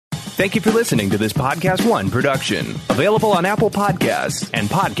Thank you for listening to this Podcast One production. Available on Apple Podcasts and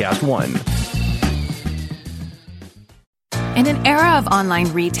Podcast One. In an era of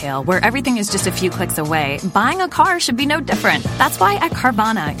online retail where everything is just a few clicks away, buying a car should be no different. That's why at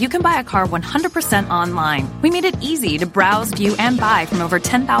Carvana, you can buy a car 100% online. We made it easy to browse, view, and buy from over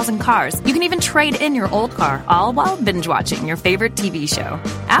 10,000 cars. You can even trade in your old car, all while binge-watching your favorite TV show.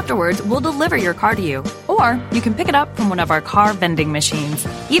 Afterwards, we'll deliver your car to you. Or you can pick it up from one of our car vending machines.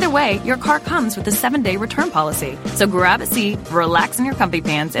 Either way, your car comes with a 7-day return policy. So grab a seat, relax in your comfy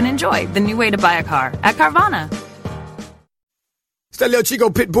pants, and enjoy the new way to buy a car at Carvana. It's that little Chico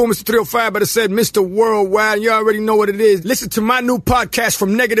Pitbull, Mr. 305, but it said Mr. Worldwide, and you already know what it is. Listen to my new podcast,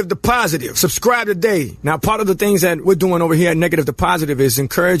 From Negative to Positive. Subscribe today. Now, part of the things that we're doing over here at Negative to Positive is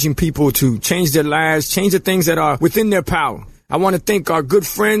encouraging people to change their lives, change the things that are within their power. I want to thank our good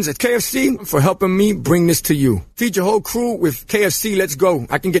friends at KFC for helping me bring this to you. Feed your whole crew with KFC. Let's go.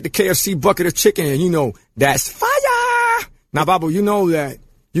 I can get the KFC bucket of chicken, and you know, that's fire. Now, Babu, you know that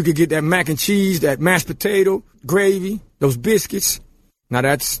you could get that mac and cheese, that mashed potato, gravy, those biscuits. Now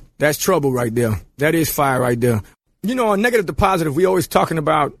that's trouble right there. That is fire right there. You know, on Negative to Positive, we always talking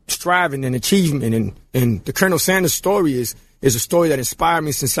about striving and achievement, and the Colonel Sanders story is a story that inspired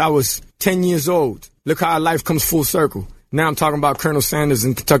me since I was 10 years old. Look how life comes full circle. Now I'm talking about Colonel Sanders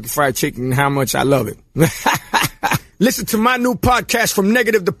and Kentucky Fried Chicken and how much I love it. Listen to my new podcast, From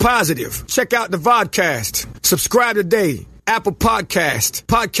Negative to Positive. Check out the vodcast. Subscribe today. Apple Podcast,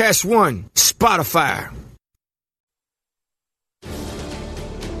 Podcast One, Spotify.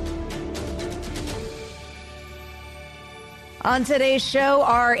 On today's show,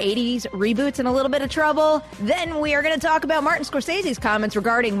 our 80s reboots in a little bit of trouble. Then we are going to talk about Martin Scorsese's comments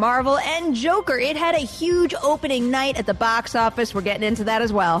regarding Marvel and Joker. It had a huge opening night at the box office. We're getting into that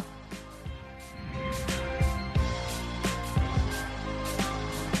as well.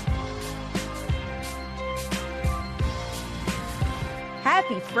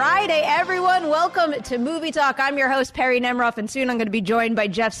 Happy Friday, everyone. Welcome to Movie Talk. I'm your host, Perry Nemroff, and soon I'm going to be joined by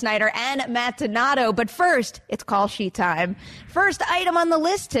Jeff Snyder and Matt Donato. But first, it's call sheet time. First item on the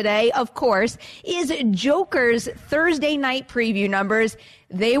list today, of course, is Joker's Thursday night preview numbers.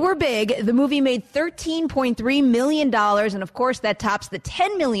 They were big. The movie made $13.3 million, and of course that tops the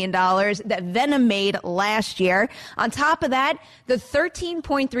 $10 million that Venom made last year. On top of that, the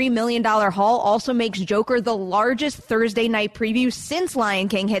 $13.3 million haul also makes Joker the largest Thursday night preview since Lion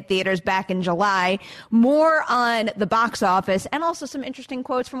King hit theaters back in July. More on the box office, and also some interesting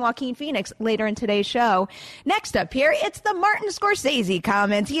quotes from Joaquin Phoenix later in today's show. Next up here, it's the Martin Scorsese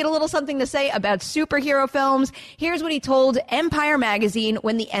comments. He had a little something to say about superhero films. Here's what he told Empire Magazine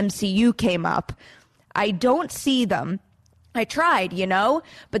when the MCU came up. I don't see them. I tried,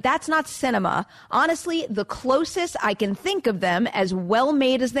 but that's not cinema. Honestly, the closest I can think of them, as well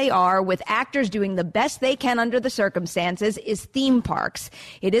made as they are, with actors doing the best they can under the circumstances, is theme parks.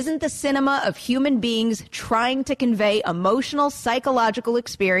 It isn't the cinema of human beings trying to convey emotional, psychological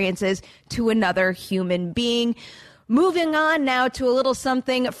experiences to another human being. Moving on now to a little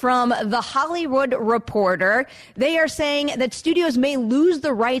something from The Hollywood Reporter. They are saying that studios may lose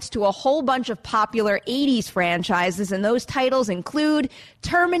the rights to a whole bunch of popular 80s franchises, and those titles include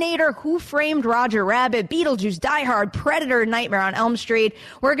Terminator, Who Framed Roger Rabbit, Beetlejuice, Die Hard, Predator, Nightmare on Elm Street.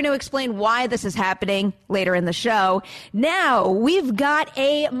 We're going to explain why this is happening later in the show. Now, we've got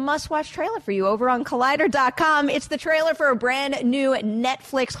a must-watch trailer for you over on Collider.com. It's the trailer for a brand new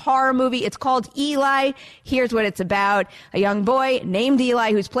Netflix horror movie. It's called Eli. Here's what it's about. A young boy named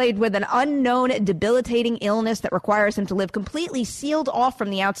Eli who's plagued with an unknown debilitating illness that requires him to live completely sealed off from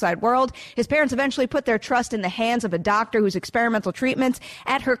the outside world. His parents eventually put their trust in the hands of a doctor whose experimental treatments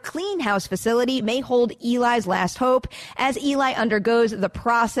at her clean house facility may hold Eli's last hope. As Eli undergoes the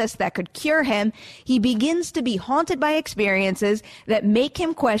process that could cure him, he begins to be haunted by experiences that make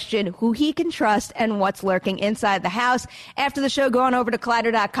him question who he can trust and what's lurking inside the house. After the show, go on over to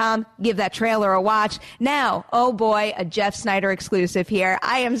Collider.com, give that trailer a watch. Now, oh boy, a Jeff Snyder exclusive here.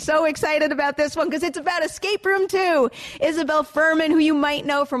 I am so excited about this one because it's about Escape Room 2. Isabel Fuhrman, who you might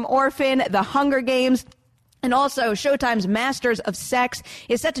know from Orphan, The Hunger Games, and also, Showtime's Masters of Sex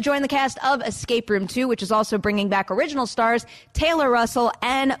is set to join the cast of Escape Room 2, which is also bringing back original stars Taylor Russell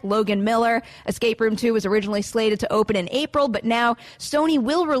and Logan Miller. Escape Room 2 was originally slated to open in April, but now Sony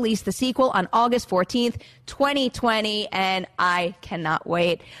will release the sequel on August 14th, 2020, and I cannot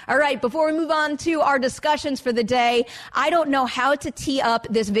wait. All right, before we move on to our discussions for the day, I don't know how to tee up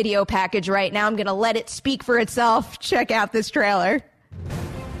this video package right now. I'm going to let it speak for itself. Check out this trailer.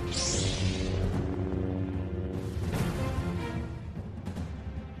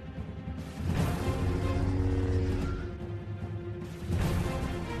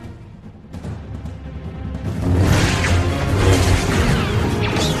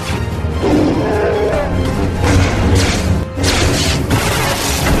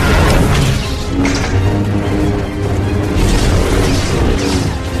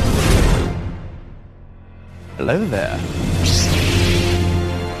 Hello there.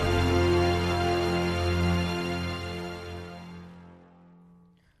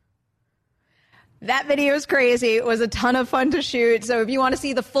 That video is crazy. It was a ton of fun to shoot. So if you want to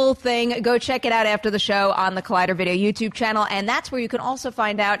see the full thing, go check it out after the show on the Collider Video YouTube channel. And that's where you can also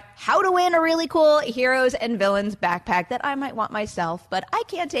find out how to win a really cool Heroes and Villains backpack that I might want myself, but I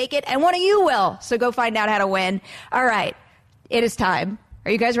can't take it, and one of you will. So go find out how to win. All right. It is time. Are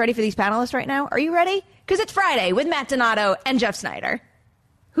you guys ready for these panelists right now? Are you ready? Because it's Friday with Matt Donato and Jeff Snyder.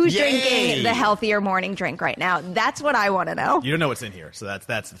 Who's drinking the healthier morning drink right now? That's what I want to know. You don't know what's in here, so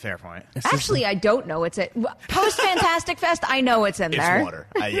that's the fair point. Actually, I don't know what's it. Post Fantastic Fest, I know it's in there. It's water.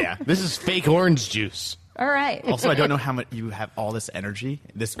 Yeah. This is fake orange juice. All right. Also, I don't know how much you have all this energy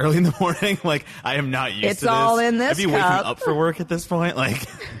this early in the morning. Like, I am not used to this. It's all in this I'd be cup. waking up for work at this point. Like,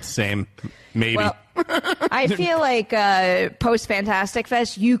 Same. Maybe. Well, I feel like post Fantastic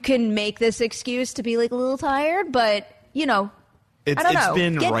Fest, you can make this excuse to be like a little tired, but, you know, I don't know.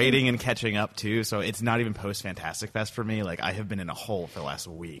 It's been writing and catching up, too, so it's not even post-Fantastic Fest for me. Like, I have been in a hole for the last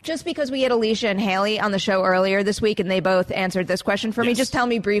week. Just because we had Alicia and Haley on the show earlier this week, and they both answered this question for me, just tell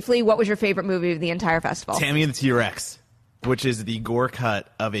me briefly, what was your favorite movie of the entire festival? Tammy and the T-Rex, which is the gore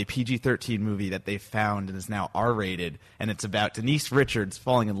cut of a PG-13 movie that they found and is now R-rated, and it's about Denise Richards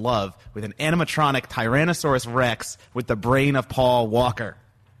falling in love with an animatronic Tyrannosaurus Rex with the brain of Paul Walker.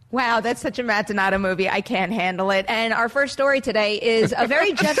 Wow, that's such a Matt Donato movie. I can't handle it. And our first story today is a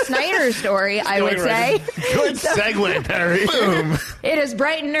very Jeff Snyder story, I would say. Good segue, Perry. Boom. It is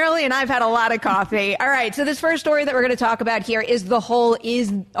bright and early, and I've had a lot of coffee. All right, so this first story that we're going to talk about here is are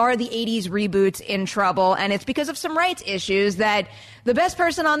the 80s reboots in trouble? And it's because of some rights issues that the best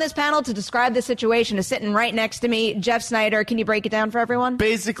person on this panel to describe the situation is sitting right next to me, Jeff Snyder. Can you break it down for everyone?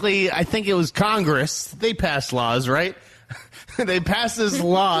 Basically, I think it was Congress. They passed laws, right? They passed this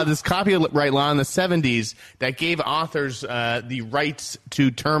law, this copyright law in the 70s that gave authors the rights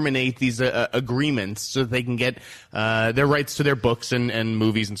to terminate these agreements so that they can get their rights to their books and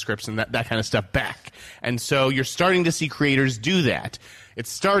movies and scripts and that kind of stuff back. And so you're starting to see creators do that. It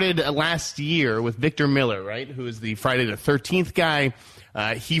started last year with Victor Miller, right, who is the Friday the 13th guy.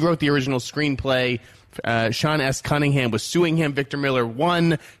 He wrote the original screenplay. Sean S. Cunningham was suing him. Victor Miller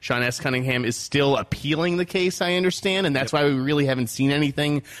won. Sean S. Cunningham is still appealing the case, I understand, and that's why we really haven't seen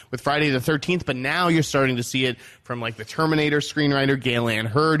anything with Friday the 13th, but now you're starting to see it from like the Terminator screenwriter Gail Ann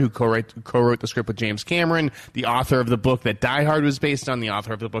Hurd, who co-wrote the script with James Cameron, the author of the book that Die Hard was based on, the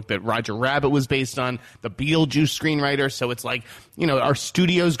author of the book that Roger Rabbit was based on, the Beetlejuice screenwriter. So it's like, you know, our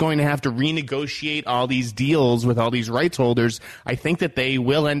studio's going to have to renegotiate all these deals with all these rights holders. I think that they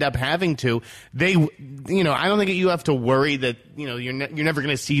will end up having to. I don't think that you have to worry that, you know, you're never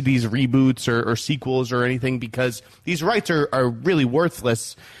going to see these reboots or sequels or anything because these rights are really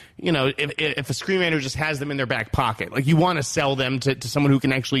worthless. You know, if a screenwriter just has them in their back pocket, like you want to sell them to someone who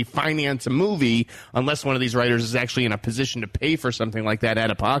can actually finance a movie, unless one of these writers is actually in a position to pay for something like that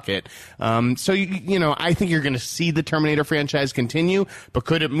out of pocket. So I think you're going to see the Terminator franchise continue, but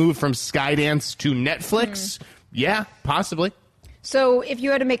could it move from Skydance to Netflix? Yeah, possibly. So if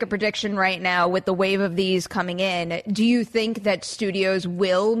you had to make a prediction right now with the wave of these coming in, do you think that studios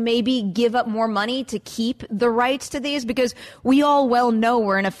will maybe give up more money to keep the rights to these? Because we all well know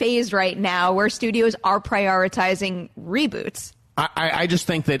we're in a phase right now where studios are prioritizing reboots. I just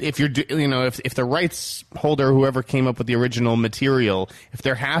think that if if the rights holder, whoever came up with the original material, if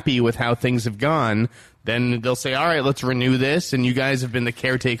they're happy with how things have gone, then they'll say, all right, let's renew this, and you guys have been the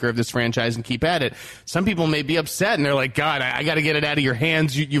caretaker of this franchise and keep at it. Some people may be upset, and they're like, God, I got to get it out of your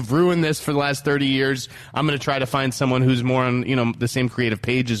hands. You've ruined this for the last 30 years. I'm going to try to find someone who's more on, the same creative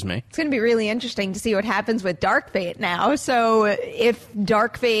page as me. It's going to be really interesting to see what happens with Dark Fate now. So if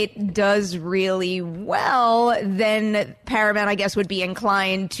Dark Fate does really well, then Paramount, I guess, would be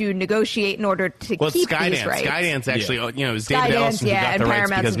inclined to negotiate in order to keep these rights. Skydance actually, it was David Ellison who got the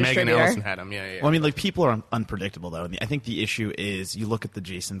rights because Megan Ellison had them. Yeah. Well, I mean, people are unpredictable, though. And I think the issue is you look at the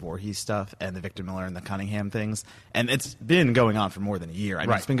Jason Voorhees stuff and the Victor Miller and the Cunningham things, and it's been going on for more than a year. I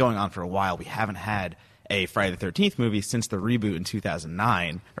mean, It's been going on for a while. We haven't had a Friday the 13th movie since the reboot in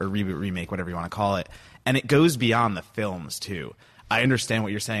 2009, or reboot, remake, whatever you want to call it. And it goes beyond the films, too. I understand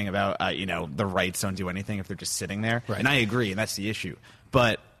what you're saying about, the rights don't do anything if they're just sitting there. Right. And I agree, and that's the issue.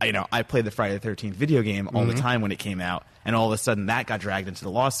 But, I played the Friday the 13th video game all the time when it came out, and all of a sudden that got dragged into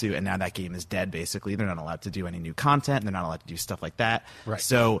the lawsuit, and now that game is dead, basically. They're not allowed to do any new content. They're not allowed to do stuff like that. Right.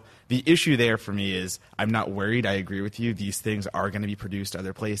 So the issue there for me is I'm not worried. I agree with you. These things are going to be produced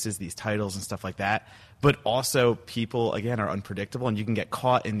other places, these titles and stuff like that. But also people, again, are unpredictable, and you can get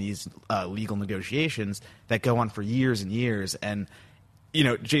caught in these legal negotiations that go on for years and years, and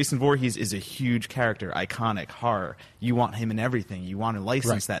Jason Voorhees is a huge character, iconic, horror. You want him in everything. You want to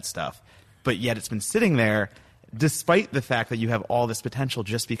license that stuff. But yet it's been sitting there despite the fact that you have all this potential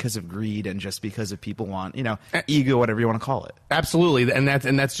just because of greed and just because of people want, ego, whatever you want to call it. Absolutely. And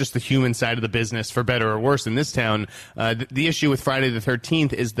that's just the human side of the business, for better or worse, in this town. The issue with Friday the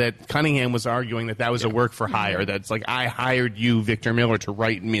 13th is that Cunningham was arguing that was a work for hire. That's like, I hired you, Victor Miller, to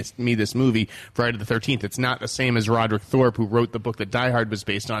write me this movie, Friday the 13th. It's not the same as Roderick Thorpe, who wrote the book that Die Hard was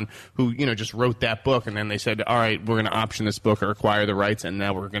based on, who, just wrote that book, and then they said, all right, we're going to option this book or acquire the rights, and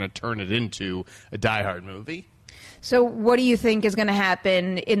now we're going to turn it into a Die Hard movie. So what do you think is going to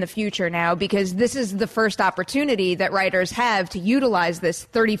happen in the future now? Because this is the first opportunity that writers have to utilize this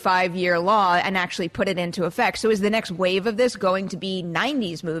 35-year law and actually put it into effect. So is the next wave of this going to be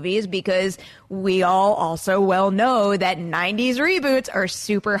 90s movies? Because we all also well know that 90s reboots are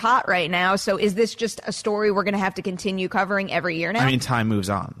super hot right now. So is this just a story we're going to have to continue covering every year now? I mean, time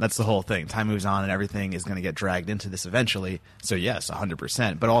moves on. That's the whole thing. Time moves on and everything is going to get dragged into this eventually. So yes,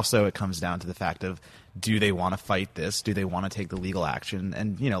 100%. But also it comes down to the fact of, do they want to fight this? Do they want to take the legal action?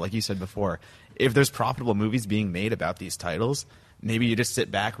 And, like you said before, if there's profitable movies being made about these titles, maybe you just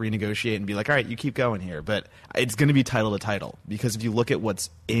sit back, renegotiate, and be like, all right, you keep going here. But it's going to be title to title. Because if you look at what's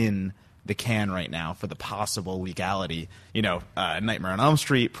in the can right now for the possible legality, Nightmare on Elm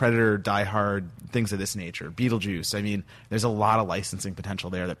Street, Predator, Die Hard, things of this nature, Beetlejuice. I mean, there's a lot of licensing potential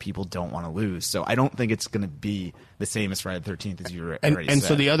there that people don't want to lose. So I don't think it's going to be the same as Friday the 13th, as you already said. And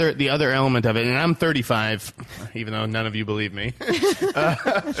so the other element of it, and I'm 35, even though none of you believe me.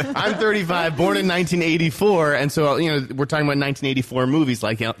 I'm 35, born in 1984, and so we're talking about 1984 movies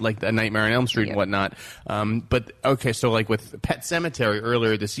like A Nightmare on Elm Street and whatnot. But okay, so like with Pet Sematary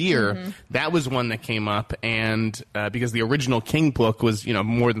earlier this year, that was one that came up, and because the original King book was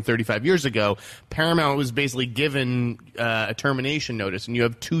more than 35 years ago, Paramount was basically given a termination notice, and you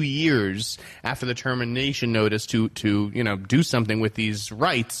have 2 years after the termination notice to do something with these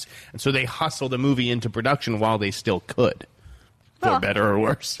rights, and so they hustled a movie into production while they still could. For better or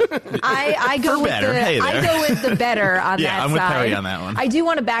worse. I go with the better on that side. Yeah, I'm with Perry on that one. I do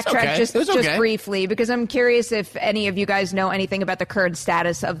want to backtrack just briefly, because I'm curious if any of you guys know anything about the current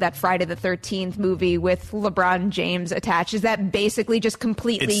status of that Friday the 13th movie with LeBron James attached. Is that basically just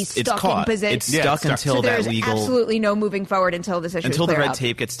completely stuck in position? It's stuck until that legal... There's absolutely no moving forward until this issue is Until the clear red up.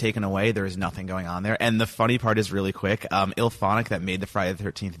 tape gets taken away, there is nothing going on there. And the funny part is really quick. Ilphonic, that made the Friday the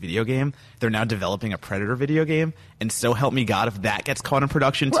 13th video game, they're now developing a Predator video game. And so help me God, if that gets caught in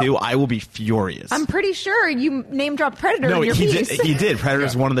production too, I will be furious. I'm pretty sure you name dropped Predator in your piece. He did. Predator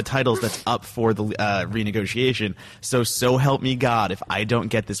is one of the titles that's up for the renegotiation. So help me God, if I don't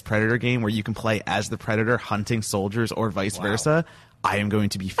get this Predator game where you can play as the Predator hunting soldiers or vice versa, I am going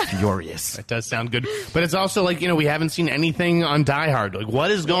to be furious. That does sound good. But it's also like, we haven't seen anything on Die Hard. Like,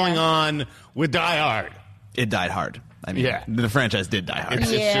 what is going on with Die Hard? It died hard. I mean, the franchise did die hard. It's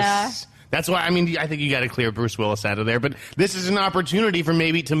just... That's why, I think you got to clear Bruce Willis out of there. But this is an opportunity for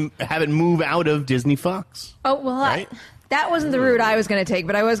maybe to have it move out of Disney Fox. Oh, well, right? That wasn't the route I was going to take,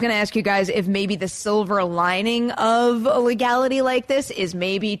 but I was going to ask you guys if maybe the silver lining of a legality like this is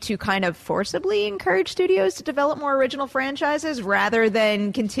maybe to kind of forcibly encourage studios to develop more original franchises rather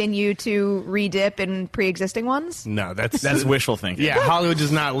than continue to redip in pre-existing ones. No, that's wishful thinking. Yeah, Hollywood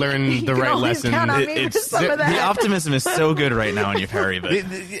does not learn the right lesson. The optimism is so good right now on you, Perry. But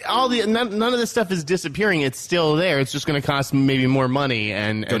none of this stuff is disappearing. It's still there. It's just going to cost maybe more money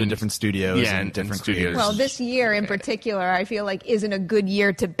and go to different studios and different studios. Well, this year in particular, I feel like isn't a good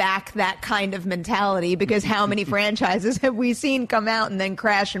year to back that kind of mentality, because how many franchises have we seen come out and then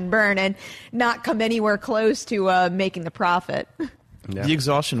crash and burn and not come anywhere close to making the profit? Yeah. The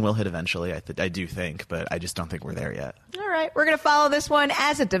exhaustion will hit eventually, I do think, but I just don't think we're there yet. All right, we're going to follow this one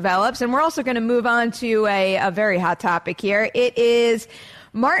as it develops, and we're also going to move on to a very hot topic here. It is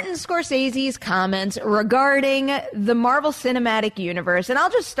Martin Scorsese's comments regarding the Marvel Cinematic Universe. And I'll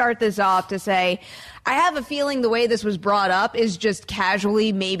just start this off to say, I have a feeling the way this was brought up is just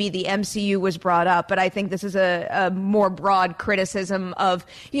casually maybe the MCU was brought up, but I think this is a more broad criticism of,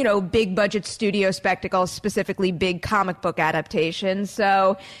 big budget studio spectacles, specifically big comic book adaptations.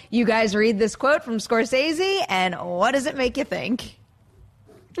 So you guys read this quote from Scorsese, and what does it make you think?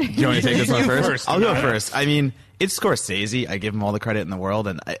 Do you want me to take this one first? I'll go first. I mean, it's Scorsese. I give him all the credit in the world.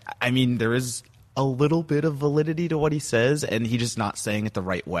 And I mean, there is a little bit of validity to what he says, and he's just not saying it the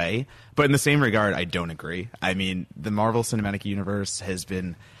right way. But in the same regard, I don't agree. I mean, the Marvel Cinematic Universe has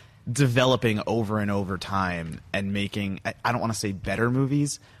been developing over and over time and making, I don't want to say better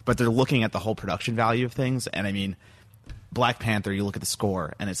movies, but they're looking at the whole production value of things. And I mean, Black Panther, you look at the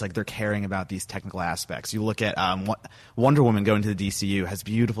score, and it's like they're caring about these technical aspects. You look at Wonder Woman going to the DCU, has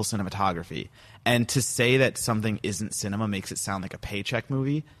beautiful cinematography. And to say that something isn't cinema makes it sound like a paycheck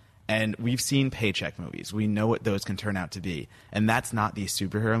movie. And we've seen paycheck movies. We know what those can turn out to be. And that's not these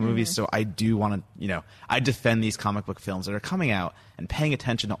superhero movies. So I do want to, I defend these comic book films that are coming out and paying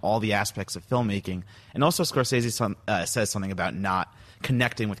attention to all the aspects of filmmaking. And also Scorsese says something about not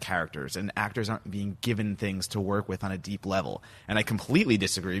connecting with characters, and actors aren't being given things to work with on a deep level. And I completely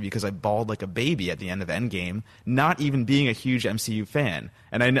disagree, because I bawled like a baby at the end of Endgame, not even being a huge MCU fan.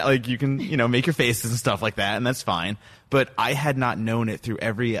 And I know, like, you can, make your faces and stuff like that, and that's fine. But I had not known it through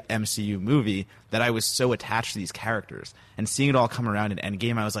every MCU movie that I was so attached to these characters. And seeing it all come around in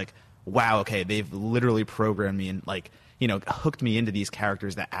Endgame, I was like, wow, okay, they've literally programmed me and, hooked me into these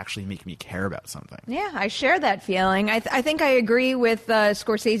characters that actually make me care about something. Yeah, I share that feeling. I think I agree with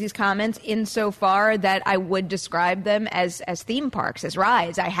Scorsese's comments insofar that I would describe them as theme parks, as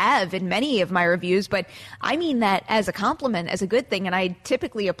rides. I have in many of my reviews, but I mean that as a compliment, as a good thing. And I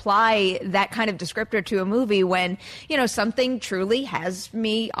typically apply that kind of descriptor to a movie when, something truly has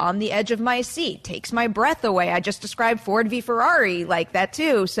me on the edge of my seat, takes my breath away. I just described Ford v. Ferrari like that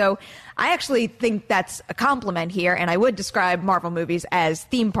too. So I actually think that's a compliment here, and I would describe Marvel movies as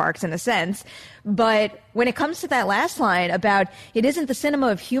theme parks in a sense. But when it comes to that last line about it isn't the cinema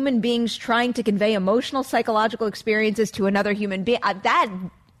of human beings trying to convey emotional, psychological experiences to another human being,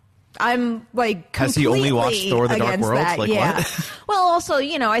 I'm like has completely he only watched Thor: The Dark World? That. Like, yeah. what? Well, also,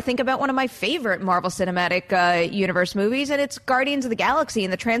 I think about one of my favorite Marvel Cinematic Universe movies, and it's Guardians of the Galaxy,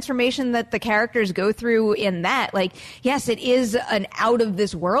 and the transformation that the characters go through in that. Like, yes, it is an out of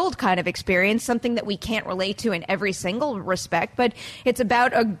this world kind of experience, something that we can't relate to in every single respect, but it's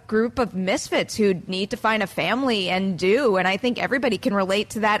about a group of misfits who need to find a family and I think everybody can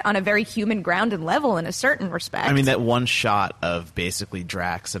relate to that on a very human grounded level in a certain respect. I mean, that one shot of basically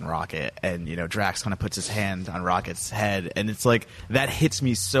Drax and Rocket, and Drax kind of puts his hand on Rocket's head, and it's like that hits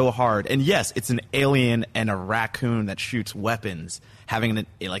me so hard. And yes, it's an alien and a raccoon that shoots weapons having an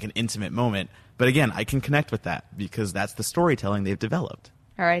intimate moment, but again, I can connect with that because that's the storytelling they've developed.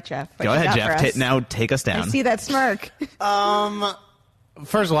 All right, Jeff. Go ahead, Jeff. Now take us down. I see that smirk.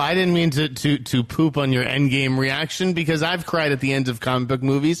 First of all, I didn't mean to poop on your Endgame reaction, because I've cried at the ends of comic book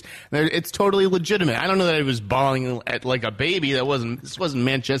movies. It's totally legitimate. I don't know that I was bawling at like a baby. This wasn't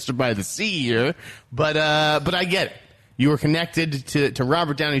Manchester by the Sea here, but I get it. You were connected to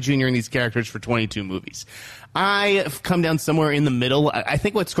Robert Downey Jr. and these characters for 22 movies. I've come down somewhere in the middle. I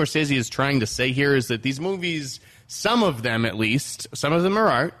think what Scorsese is trying to say here is that these movies, some of them at least, some of them are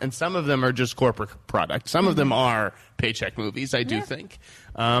art, and some of them are just corporate product. Some of them are paycheck movies, I do think.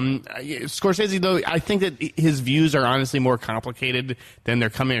 Scorsese, though, I think that his views are honestly more complicated than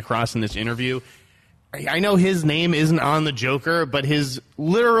they're coming across in this interview. I know his name isn't on the Joker, but his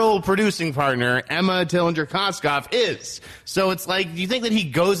literal producing partner, Emma Tillinger-Koskoff, is. So it's like, do you think that he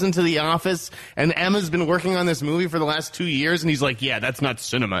goes into the office and Emma's been working on this movie for the last 2 years and he's like, yeah, that's not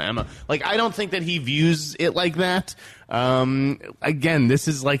cinema, Emma. Like, I don't think that he views it like that. Again, this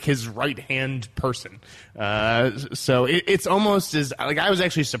is like his right-hand person. So it's almost as, like, I was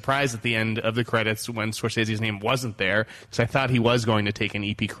actually surprised at the end of the credits when Scorsese's name wasn't there, because I thought he was going to take an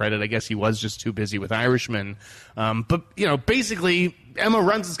EP credit. I guess he was just too busy with Irishman. But, basically, Emma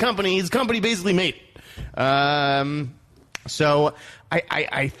runs his company. His company basically made it. So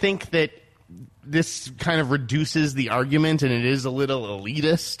I think that this kind of reduces the argument, and it is a little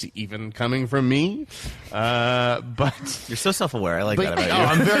elitist, even coming from me. But you're so self-aware. I like that about you.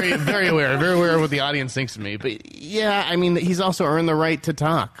 I'm very, very aware of what the audience thinks of me. But yeah, I mean, he's also earned the right to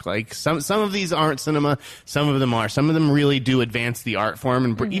talk. Like some of these aren't cinema, some of them are. Some of them really do advance the art form,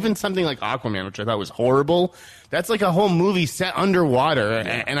 and even something like Aquaman, which I thought was horrible. That's like a whole movie set underwater,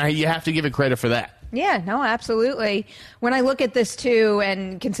 and you have to give it credit for that. Yeah, no, absolutely. When I look at this, too,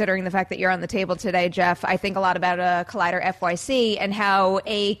 and considering the fact that you're on the table today, Jeff, I think a lot about Collider FYC and how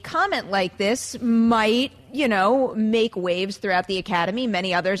a comment like this might, make waves throughout the Academy.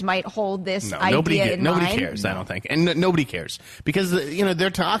 Many others might hold this idea in mind. Nobody cares, I don't think. And nobody cares. Because, they're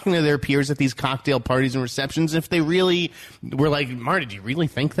talking to their peers at these cocktail parties and receptions. If they really were like, Marta, do you really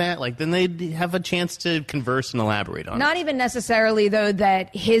think that? Like, then they'd have a chance to converse and elaborate on it. Not even necessarily, though,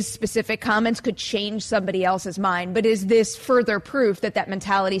 that his specific comments could change somebody else's mind. But is this further proof that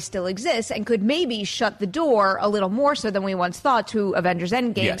mentality still exists and could maybe shut the door a little more so than we once thought to Avengers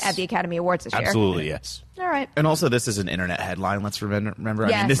Endgame at the Academy Awards this year? Absolutely, yes. All right. And also, this is an internet headline, let's remember.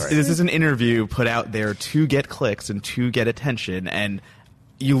 Yes. I mean, this is an interview put out there to get clicks and to get attention, and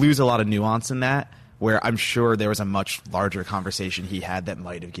you lose a lot of nuance in that where I'm sure there was a much larger conversation he had that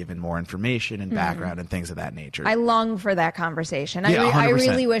might have given more information and background and things of that nature. I long for that conversation. Yeah, I 100%.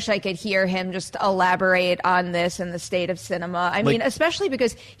 really wish I could hear him just elaborate on this and the state of cinema. I mean, especially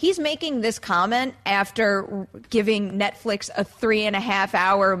because he's making this comment after giving Netflix a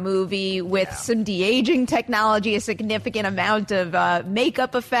 3.5-hour movie with some de-aging technology, a significant amount of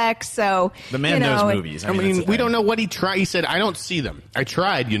makeup effects. So the man knows movies. I mean, we don't know what he tried. He said, I don't see them. I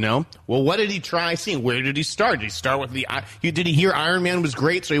tried, Well, what did he try seeing? Where did he start? Did he start with did he hear Iron Man was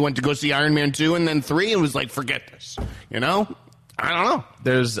great, so he went to go see Iron Man 2 and then 3 and was like, forget this, I don't know.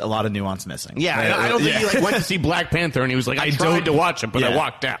 There's a lot of nuance missing. Yeah, I don't think he went to see Black Panther and he was like, I tried to watch it, but I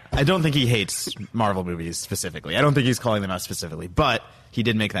walked out. I don't think he hates Marvel movies specifically. I don't think he's calling them out specifically, but he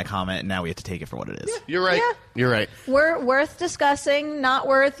did make that comment, and now we have to take it for what it is. Yeah, you're right. Yeah. You're right. Worth discussing, not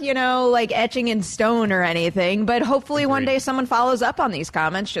worth, etching in stone or anything. But hopefully one day someone follows up on these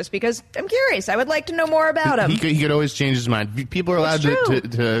comments just because I'm curious. I would like to know more about him. He could always change his mind. People are allowed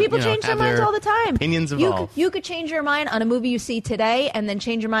to People change their minds all the time. Opinions evolve. You could change your mind on a movie you see today and then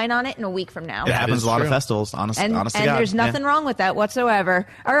change your mind on it in a week from now. It happens a lot of festivals, honest to God. There's nothing wrong with that whatsoever.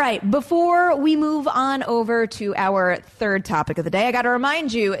 All right, before we move on over to our third topic of the day, I got to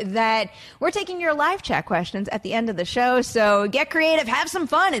remind you that we're taking your live chat questions at the end of the show, so get creative, have some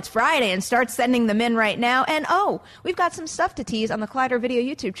fun. It's Friday, and start sending them in right now. And we've got some stuff to tease on the Collider Video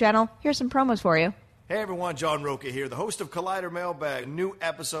YouTube channel. Here's some promos for you. Hey everyone, John Roca here, the host of Collider Mailbag. A new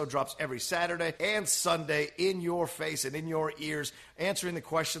episode drops every Saturday and Sunday in your face and in your ears, answering the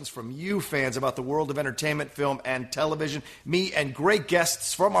questions from you fans about the world of entertainment, film, and television. Me and great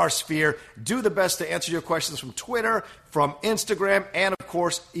guests from our sphere do the best to answer your questions from Twitter, from Instagram, and of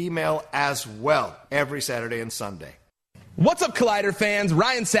course, email as well, every Saturday and Sunday. What's up, Collider fans?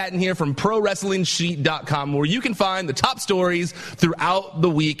 Ryan Satin here from ProWrestlingSheet.com, where you can find the top stories throughout the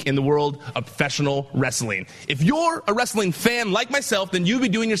week in the world of professional wrestling. If you're a wrestling fan like myself, then you'll be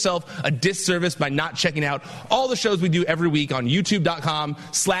doing yourself a disservice by not checking out all the shows we do every week on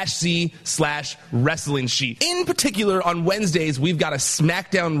YouTube.com/C/Wrestling Sheet. In particular, on Wednesdays, we've got a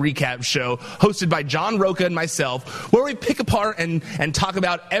SmackDown recap show hosted by John Roca and myself, where we pick apart and talk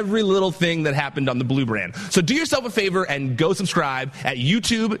about every little thing that happened on the Blue Brand. So do yourself a favor and go subscribe at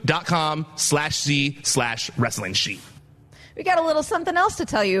youtube.com/C/Wrestling Sheet. We got a little something else to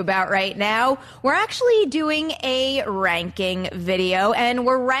tell you about right now. We're actually doing a ranking video, and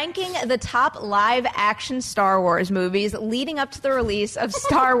we're ranking the top live-action Star Wars movies leading up to the release of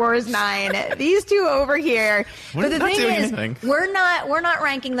Star Wars 9. These two over here. But the thing is, we're not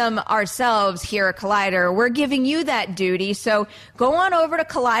ranking them ourselves here at Collider. We're giving you that duty. So go on over to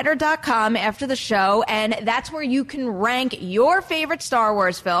Collider.com after the show, and that's where you can rank your favorite Star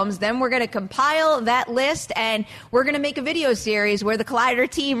Wars films. Then we're going to compile that list, and we're going to make a video series where the Collider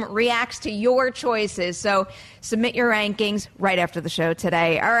team reacts to your choices. So submit your rankings right after the show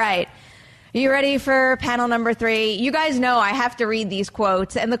today. All right. You ready for panel number 3? You guys know I have to read these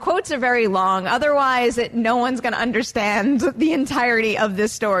quotes, and the quotes are very long. Otherwise, no one's going to understand the entirety of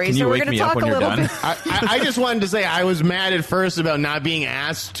this story. Can you wake me up when you're done? I just wanted to say I was mad at first about not being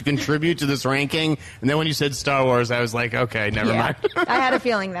asked to contribute to this ranking, and then when you said Star Wars, I was like, okay, never mind. I had a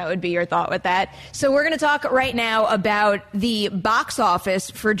feeling that would be your thought with that. So we're going to talk right now about the box office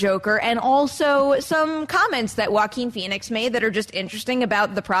for Joker, and also some comments that Joaquin Phoenix made that are just interesting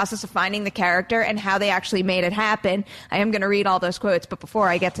about the process of finding the character and how they actually made it happen. I am going to read all those quotes, but before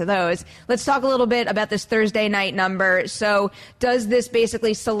I get to those, let's talk a little bit about this Thursday night number. So does this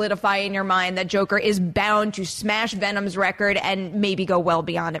basically solidify in your mind that Joker is bound to smash Venom's record and maybe go well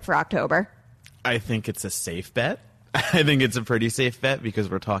beyond it for October? I think it's a safe bet. I think it's a pretty safe bet because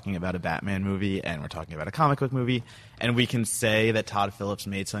we're talking about a Batman movie and we're talking about a comic book movie, and we can say that Todd Phillips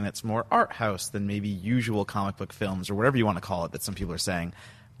made something that's more art house than maybe usual comic book films or whatever you want to call it that some people are saying.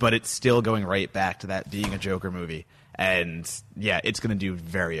 But it's still going right back to that being a Joker movie. And, yeah, it's going to do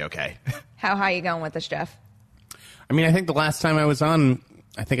very okay. How high are you going with this, Jeff? I mean, I think the last time I was on,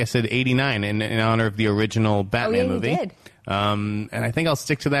 I think I said 89 in honor of the original Batman movie. You did. And I think I'll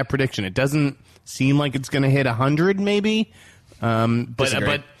stick to that prediction. It doesn't seem like it's going to hit 100 maybe.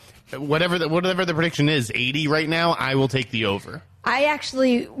 But whatever the prediction is, 80 right now, I will take the over. I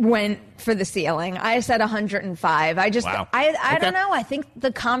actually went for the ceiling. I said 105. I don't know. I think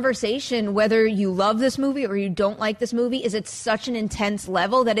the conversation, whether you love this movie or you don't like this movie, is at such an intense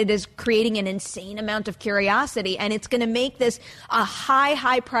level that it is creating an insane amount of curiosity, and it's going to make this a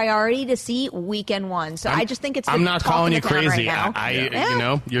high priority to see weekend one. So I just think it's. I'm not calling you crazy. Right you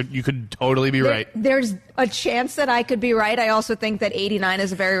know, you could totally be right. There's a chance that I could be right. I also think that 89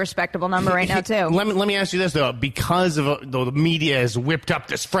 is a very respectable number right now too. Let me ask you this though, because of the media media has whipped up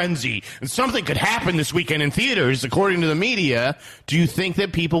this frenzy and something could happen this weekend in theaters, according to the media, do you think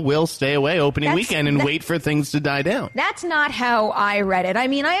that people will stay away opening weekend and wait for things to die down? That's not how I read it. I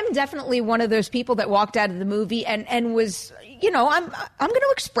mean, I am definitely one of those people that walked out of the movie and was, I'm going to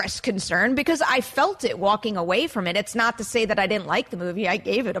express concern because I felt it walking away from it. It's not to say that I didn't like the movie. I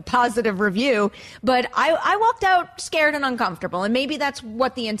gave it a positive review, but I walked out scared and uncomfortable, and maybe that's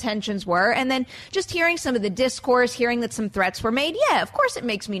what the intentions were. And then just hearing some of the discourse, hearing that some threats were made, yeah, of course it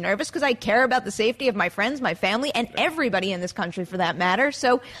makes me nervous because I care about the safety of my friends, my family, and everybody in this country for that matter.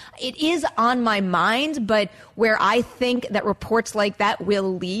 So it is on my mind, but where I think that reports like that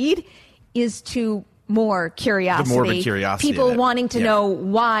will lead is to more curiosity. The morbid curiosity. People wanting to know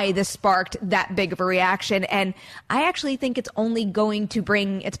why this sparked that big of a reaction. And I actually think it's only going to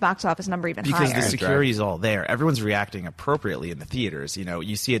bring its box office number even higher. Because the security is all there. Everyone's reacting appropriately in the theaters.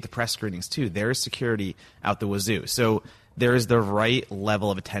 You see at the press screenings, too. There's security out the wazoo. So there is the right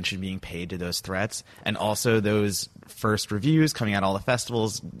level of attention being paid to those threats, and also those first reviews coming out all the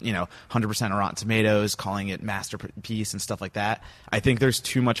festivals, 100% Rotten Tomatoes, calling it masterpiece and stuff like that. I think there's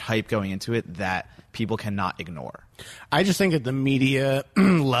too much hype going into it that people cannot ignore. I just think that the media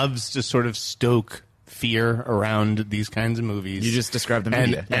loves to sort of stoke fear around these kinds of movies. You just described the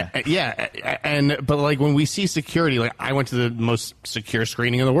media. But like when we see security, like I went to the most secure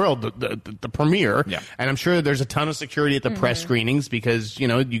screening in the world, the premiere, and I'm sure there's a ton of security at the press screenings because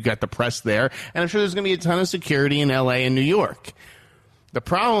you got the press there, and I'm sure there's going to be a ton of security in LA and New York. The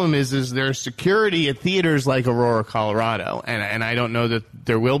problem is there's security at theaters like Aurora, Colorado, and I don't know that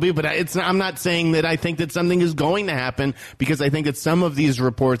there will be, but I'm not saying that I think that something is going to happen because I think that some of these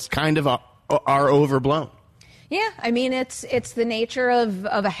reports kind of are overblown. Yeah, I mean, it's the nature of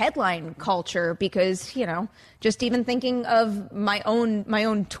a headline culture because, just even thinking of my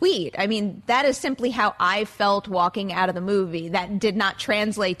own tweet. I mean, that is simply how I felt walking out of the movie. That did not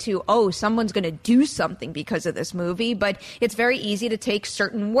translate to, someone's going to do something because of this movie. But it's very easy to take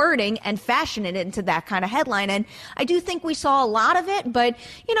certain wording and fashion it into that kind of headline. And I do think we saw a lot of it. But,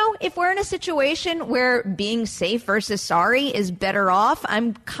 if we're in a situation where being safe versus sorry is better off,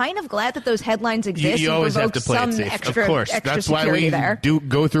 I'm kind of glad that those headlines exist. You always have to play it safe. Extra, of course. Extra That's why we do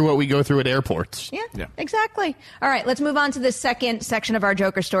go through what we go through at airports. Yeah, exactly. All right, let's move on to the second section of our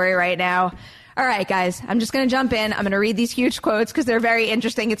Joker story right now. All right, guys, I'm just going to jump in. I'm going to read these huge quotes because they're very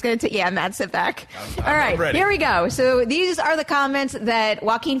interesting. It's going to take, Matt, sit back. All right, here we go. So these are the comments that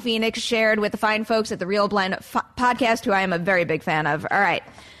Joaquin Phoenix shared with the fine folks at the Real Blend podcast, who I am a very big fan of. All right.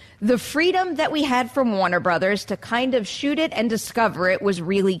 The freedom that we had from Warner Brothers to kind of shoot it and discover it was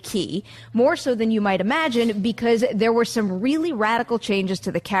really key, more so than you might imagine, because there were some really radical changes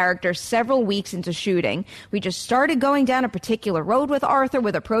to the character several weeks into shooting. We just started going down a particular road with Arthur,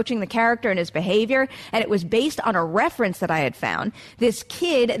 with approaching the character and his behavior, and it was based on a reference that I had found. This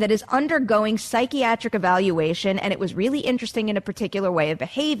kid that is undergoing psychiatric evaluation, and it was really interesting in a particular way of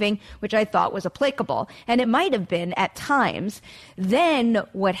behaving, which I thought was applicable, and it might have been at times. Then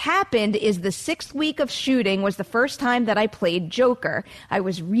what happened is the 6th week of shooting was the first time that I played Joker. I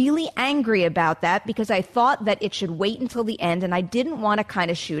was really angry about that because I thought that it should wait until the end, and I didn't want to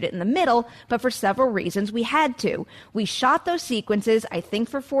kind of shoot it in the middle, but for several reasons we had to. We shot those sequences, I think,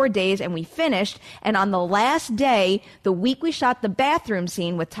 for 4 days, and we finished, and on the last day, the week we shot the bathroom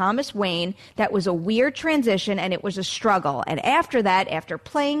scene with Thomas Wayne, that was a weird transition, and it was a struggle. And after that, after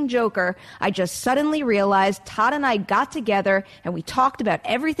playing Joker, I just suddenly realized Todd and I got together, and we talked about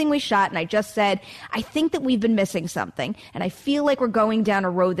everything we shot, and I just said, I think that we've been missing something, and I feel like we're going down a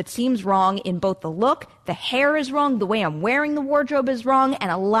road that seems wrong in both the look, the hair is wrong, the way I'm wearing the wardrobe is wrong, and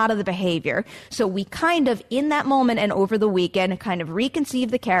a lot of the behavior. So we kind of, in that moment and over the weekend, kind of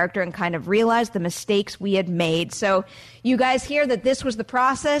reconceived the character and kind of realized the mistakes we had made. So you guys hear that this was the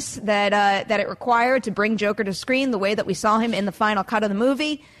process that it required to bring Joker to screen the way that we saw him in the final cut of the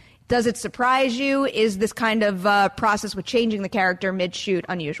movie. Does it surprise you? Is this kind of process with changing the character mid-shoot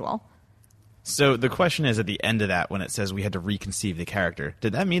unusual? So the question is, at the end of that, when it says we had to reconceive the character,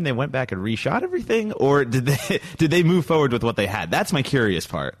 did that mean they went back and reshot everything, or did they move forward with what they had? That's my curious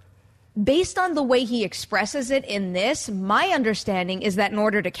part. Based on the way he expresses it in this, my understanding is that in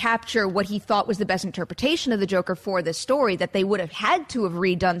order to capture what he thought was the best interpretation of the Joker for this story, that they would have had to have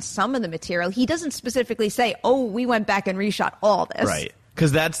redone some of the material. He doesn't specifically say, we went back and reshot all this. Right.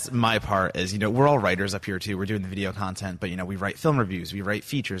 Because that's my part is, we're all writers up here too. We're doing the video content, but, we write film reviews, we write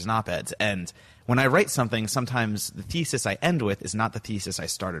features and op-eds. And when I write something, sometimes the thesis I end with is not the thesis I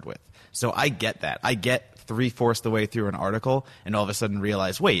started with. So I get that. I get 3/4 the way through an article and all of a sudden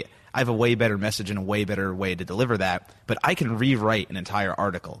realize, wait, I have a way better message and a way better way to deliver that, but I can rewrite an entire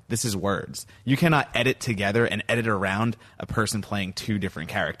article. This is words. You cannot edit together and edit around a person playing two different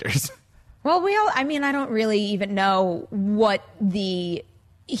characters. Well, I don't really even know what the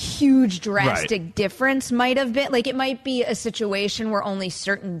huge drastic difference might have been. Like, it might be a situation where only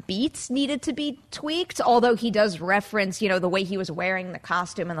certain beats needed to be tweaked, although he does reference, the way he was wearing the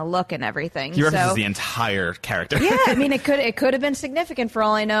costume and the look and everything. He references the entire character. Yeah, I mean, it could have been significant for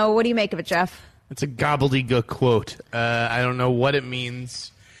all I know. What do you make of it, Jeff? It's a gobbledygook quote. I don't know what it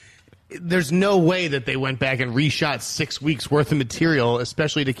means. There's no way that they went back and reshot 6 weeks worth of material,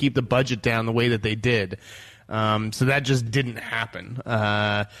 especially to keep the budget down the way that they did. So that just didn't happen.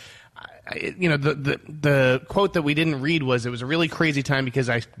 The quote that we didn't read was, it was a really crazy time because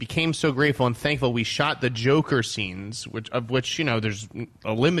I became so grateful and thankful we shot the Joker scenes, of which there's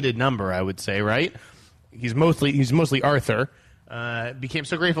a limited number, I would say, right? He's mostly Arthur. Became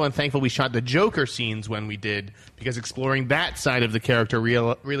so grateful and thankful we shot the Joker scenes when we did, because exploring that side of the character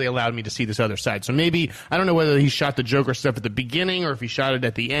really allowed me to see this other side. So maybe, I don't know whether he shot the Joker stuff at the beginning or if he shot it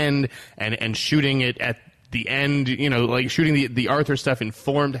at the end, and shooting it at the end, like shooting the Arthur stuff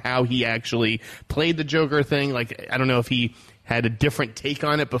informed how he actually played the Joker thing. Like, I don't know if he had a different take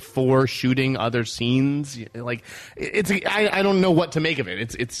on it before shooting other scenes. Like, I don't know what to make of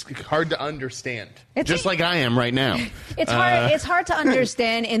it. It's hard to understand. Like I am right now. It's hard to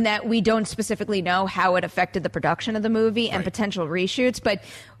understand in that we don't specifically know how it affected the production of the movie and potential reshoots. But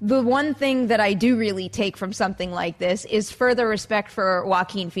the one thing that I do really take from something like this is further respect for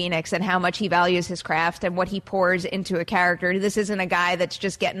Joaquin Phoenix and how much he values his craft and what he pours into a character. This isn't a guy that's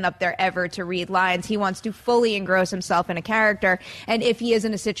just getting up there ever to read lines. He wants to fully engross himself in a character. And if he is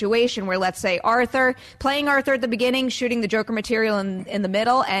in a situation where, let's say, playing Arthur at the beginning, shooting the Joker material in the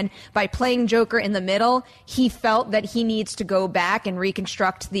middle, and by playing Joker in the middle, he felt that he needs to go back and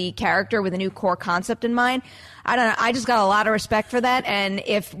reconstruct the character with a new core concept in mind. I don't know. I just got a lot of respect for that. And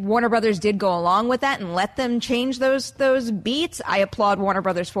if Warner Brothers did go along with that and let them change those beats, I applaud Warner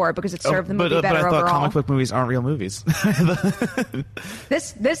Brothers for it, because it served the movie better overall. But I thought comic book movies aren't real movies.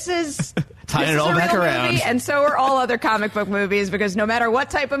 This is tying it all back around. Movie, and so are all other comic book movies, because no matter what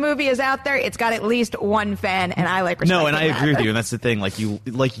type of movie is out there, it's got at least one fan, and I like respecting No, and I that. agree with you, and that's the thing. Like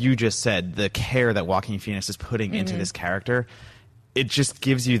you just said, the care that Joaquin Phoenix is putting into this character, it just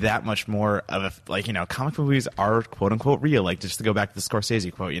gives you that much more of comic book movies are quote unquote real. Like, just to go back to the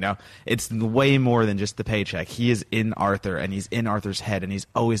Scorsese quote, it's way more than just the paycheck. He is in Arthur, and he's in Arthur's head, and he's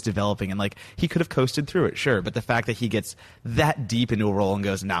always developing. And he could have coasted through it, sure, but the fact that he gets that deep into a role and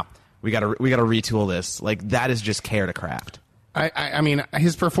goes, "Nah, we gotta retool this," that is just care to craft. I mean,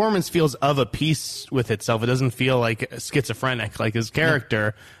 his performance feels of a piece with itself. It doesn't feel like schizophrenic like his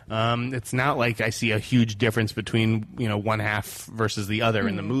character. It's not like I see a huge difference between one half versus the other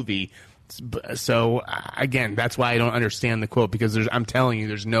in the movie. So again, that's why I don't understand the quote, because I'm telling you,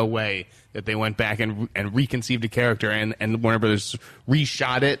 there's no way that they went back and reconceived a character and Warner Brothers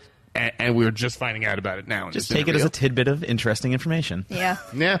reshot it, and we were just finding out about it now. Just take it as a tidbit of interesting information. Yeah.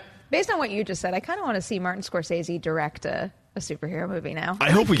 Yeah. Based on what you just said, I kind of want to see Martin Scorsese direct a superhero movie now.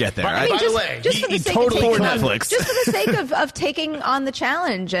 I hope we get there. By the way, he totally for Netflix. Just for the sake of taking on the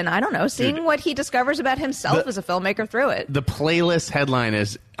challenge and, I don't know, seeing what he discovers about himself as a filmmaker through it. The playlist headline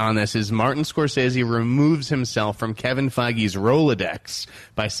is Martin Scorsese removes himself from Kevin Feige's Rolodex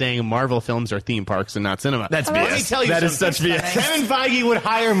by saying Marvel films are theme parks and not cinema. That's BS. Let me tell you that something. Is such BS. Kevin Feige would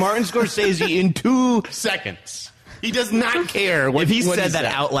hire Martin Scorsese in 2 seconds. He does not care. If he said that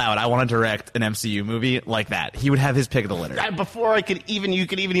out loud, I want to direct an MCU movie like that, he would have his pick of the litter. Before you could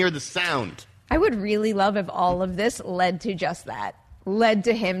even hear the sound. I would really love if all of this led to just that. Led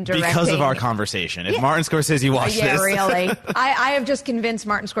to him directing. Because of our conversation. If Martin Scorsese watched this. Yeah, really. I have just convinced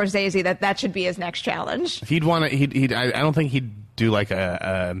Martin Scorsese that should be his next challenge. If he'd want to, I don't think he'd do like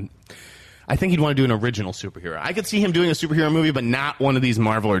I think he'd want to do an original superhero. I could see him doing a superhero movie, but not one of these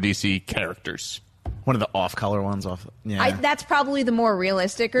Marvel or DC characters. One of the off-color ones. That's probably the more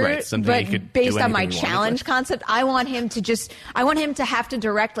realistic route. Right, but based on my challenge concept, I want him to have to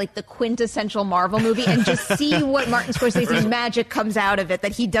direct the quintessential Marvel movie and just see what Martin Scorsese's magic comes out of it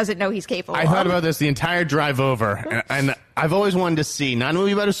that he doesn't know he's capable of. I thought about this the entire drive over, and I've always wanted to see not a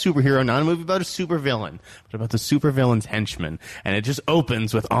movie about a superhero, not a movie about a supervillain, but about the supervillain's henchman. And it just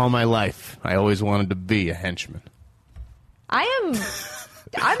opens with all my life I always wanted to be a henchman. I'm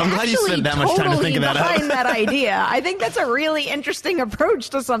I'm glad you spent that much time to think of that behind up. that idea. I think that's a really interesting approach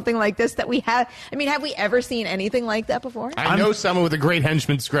to something like this that we have. I mean, have we ever seen anything like that before? I know someone with a great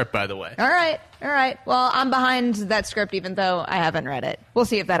henchman script, by the way. All right. Well, I'm behind that script, even though I haven't read it. We'll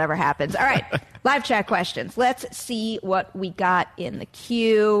see if that ever happens. All right. Live chat questions. Let's see what we got in the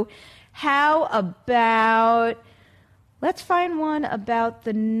queue. How about... Let's find one about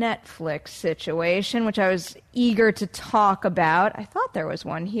the Netflix situation, which I was eager to talk about. I thought there was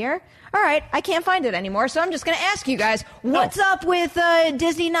one here. All right, I can't find it anymore, so I'm just going to ask you guys, what's up with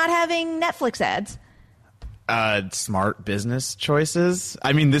Disney not having Netflix ads? Smart business choices.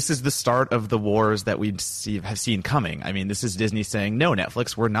 I mean, this is the start of the wars that have seen coming. I mean, this is Disney saying, no,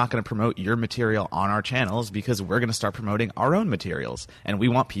 Netflix, we're not going to promote your material on our channels because we're going to start promoting our own materials. And we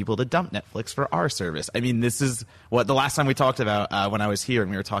want people to dump Netflix for our service. I mean, this is what the last time we talked about when I was here and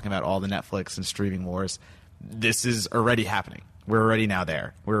we were talking about all the Netflix and streaming wars. This is already happening. We're already now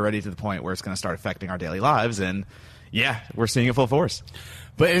there. We're already to the point where it's going to start affecting our daily lives. And yeah, we're seeing it full force.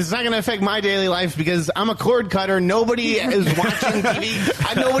 But it's not going to affect my daily life because I'm a cord cutter. Nobody is watching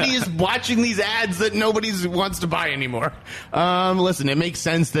TV. Nobody is watching these ads that nobody wants to buy anymore. Listen, it makes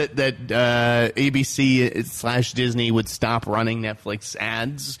sense that ABC/Disney would stop running Netflix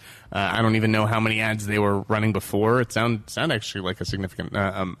ads. I don't even know how many ads they were running before. It sound actually like a significant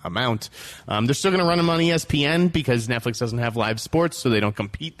amount. They're still going to run them on ESPN because Netflix doesn't have live sports, so they don't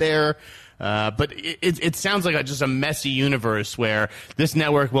compete there. But it sounds like just a messy universe where this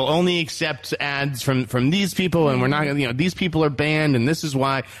network will only accept ads from these people, and we're not, these people are banned, and this is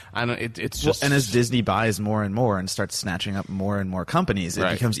why. I don't. It's just. And as Disney buys more and more and starts snatching up more and more companies,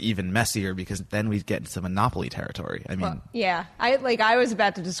 it becomes even messier because then we get into monopoly territory. I mean, I was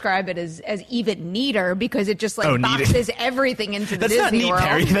about to describe it as even neater because it just boxes everything into the Disney world.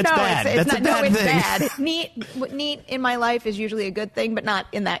 Perry. That's bad. That's a bad thing. Bad. Neat in my life is usually a good thing, but not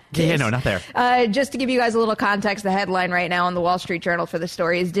in that case. Yeah, no, not there. Just to give you guys a little context, the headline right now on the Wall Street Journal for the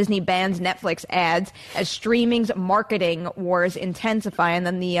story is Disney bans Netflix ads as streaming's marketing wars intensify. And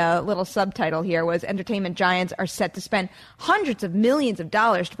then the little subtitle here was entertainment giants are set to spend hundreds of millions of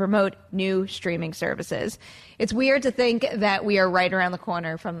dollars to promote new streaming services. It's weird to think that we are right around the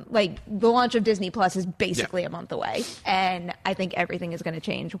corner from, the launch of Disney Plus is basically a month away. And I think everything is going to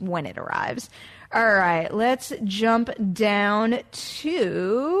change when it arrives. All right, let's jump down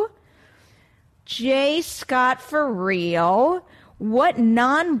to J. Scott for real. What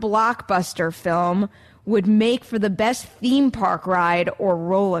non-blockbuster film would make for the best theme park ride or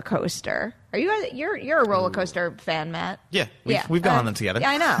roller coaster? Are you guys? You're a roller coaster fan, Matt? Yeah, we've gone on them together.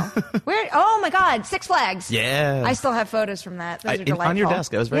 Yeah, I know. Where? Oh my God, Six Flags. Yeah, I still have photos from that. Those are delightful. On your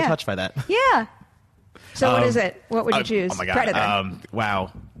desk. I was very touched by that. Yeah. So what is it? What would you choose? Oh my God. Predator.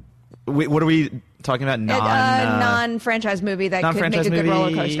 Wow. What are we talking about? Non-franchise movie that could make a good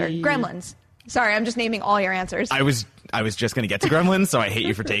roller coaster. Gremlins. Sorry, I'm just naming all your answers. I was just going to get to Gremlins, so I hate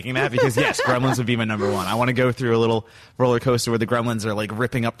you for taking that because, yes, Gremlins would be my number one. I want to go through a little roller coaster where the Gremlins are,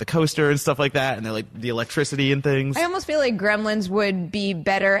 ripping up the coaster and stuff like that, and they're, the electricity and things. I almost feel like Gremlins would be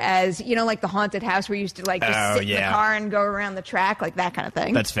better as, the haunted house where you used to, just sit in the car and go around the track, that kind of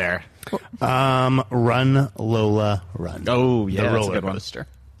thing. That's fair. Run, Lola, Run. Oh, yeah, the roller coaster.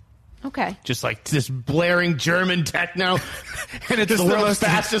 Okay. Just this blaring German techno, and it's the world's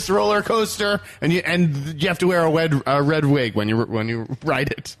fastest roller coaster, and you have to wear a red wig when you ride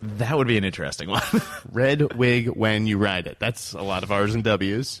it. That would be an interesting one. Red wig when you ride it. That's a lot of R's and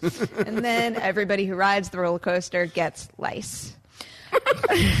W's. And then everybody who rides the roller coaster gets lice.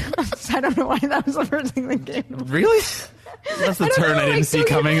 I don't know why that was the first thing that came to mind. Really? That's the turn I didn't see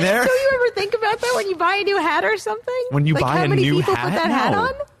coming there. Do you ever think about that when you buy a new hat or something? When you buy a new hat? How many people put that hat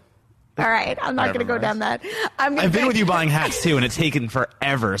on? All right, I'm not going to go down that. I've been with you buying hats, too, and it's taken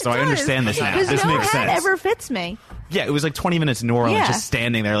forever, so I understand this now. This makes sense. No hat ever fits me. Yeah, it was 20 minutes in New Orleans just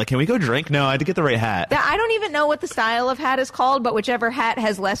standing there can we go drink? No, I had to get the right hat. I don't even know what the style of hat is called, but whichever hat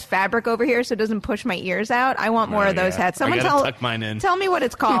has less fabric over here so it doesn't push my ears out, I want more of those hats. Someone tuck mine in. Tell me what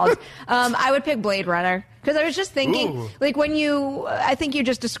it's called. I would pick Blade Runner. Because I was just thinking, I think you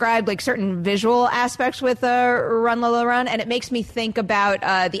just described certain visual aspects with Run Lola Run, and it makes me think about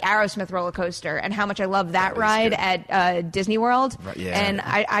the Aerosmith roller coaster and how much I love that ride at Disney World. Right, yeah. And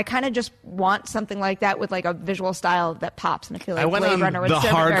I kind of just want something like that with a visual style style that pops, and I feel like went Blade on Runner would The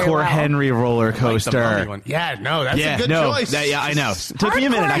serve it very hardcore well. Henry roller Like the Molly coaster. one. Yeah, no, that's Yeah, a good no, choice. yeah, I know. Took me a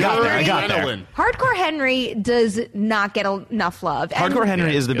minute. I got there. I got there. Adrenaline. Hardcore Henry does not get enough love. And- Hardcore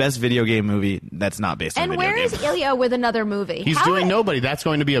Henry is the best video game movie that's not based on a And video where game. is Ilya with another movie? He's doing Nobody. That's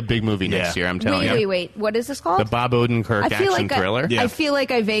going to be a big movie next year, I'm telling you. Wait. What is this called? The Bob Odenkirk action thriller. I feel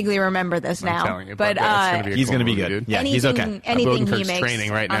like I vaguely remember this now. telling you, but that's gonna be a He's cool going to be movie, good. dude. Yeah, he's okay. Anything he Odenkirk's makes,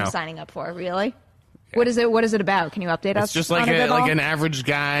 training right now. I'm signing up for. Really? What is it? What is it about? Can you update us? It's just on like it at all? an average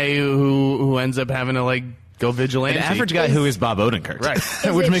guy who ends up having to like go vigilante. An average guy who is Bob Odenkirk,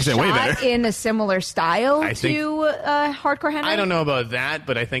 Right. which Is makes it way shot better. in a similar style I think- to Hardcore Henry? I don't know about that,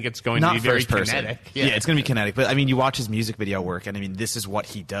 but I think it's going to Not be very first person. kinetic. Yeah, it's going to be kinetic. But I mean, you watch his music video work, and I mean, this is what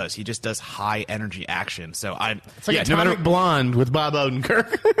he does. He just does high energy action. So It's like Atomic Blonde with Bob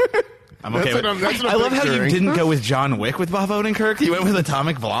Odenkirk. I'm okay with. that's what I I'm love how you picturing. didn't go with John Wick with Bob Odenkirk. You went with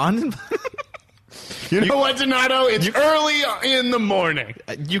Atomic Blonde. You know what, Donato? It's early in the morning.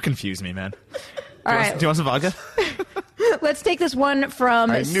 You confuse me, man. All right. Do you want some vodka? Let's take this one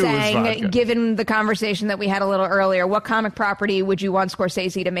from I knew it was Sang, vodka. given the conversation that we had a little earlier. What comic property would you want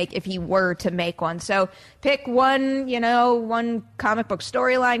Scorsese to make if he were to make one? So pick one, one comic book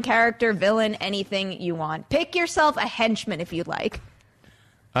storyline, character, villain, anything you want. Pick yourself a henchman if you'd like.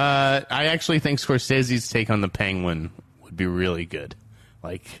 I actually think Scorsese's take on the Penguin would be really good.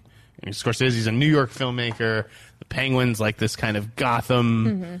 Like, Scorsese's a New York filmmaker. The Penguin's like this kind of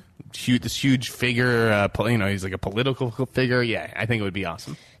Gotham, this huge figure. He's like a political figure. Yeah, I think it would be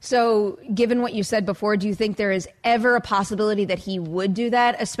awesome. So, given what you said before, do you think there is ever a possibility that he would do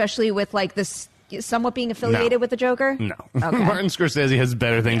that, especially with like this somewhat being affiliated with the Joker? No. Okay. Martin Scorsese has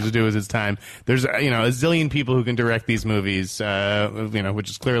better things to do with his time. There's, a zillion people who can direct these movies, which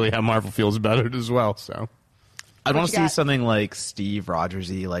is clearly how Marvel feels about it as well. So I'd want you to see got? something like Steve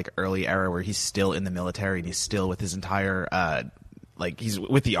Rogers-y, like early era, where he's still in the military and he's still with his entire, he's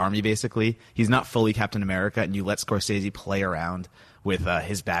with the army basically. He's not fully Captain America, and you let Scorsese play around with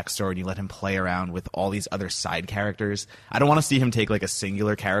his backstory, and you let him play around with all these other side characters. I don't want to see him take like a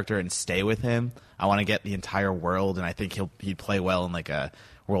singular character and stay with him. I want to get the entire world, and I think he'd play well in like a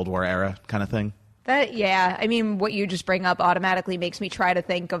World War era kind of thing. I mean, what you just bring up automatically makes me try to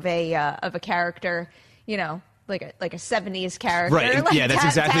think of a character, like a 70s character. Right. Like Yeah, that's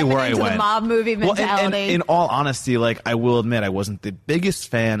exactly where I into went. The mob movie mentality. Well, and in all honesty, like I will admit, I wasn't the biggest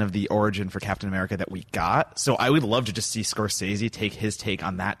fan of the origin for Captain America that we got. So I would love to just see Scorsese take his take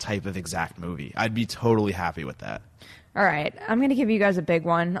on that type of exact movie. I'd be totally happy with that. All right, I'm going to give you guys a big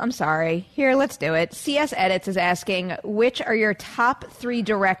one. I'm sorry. Here, let's do it. CS Edits is asking, which are your top 3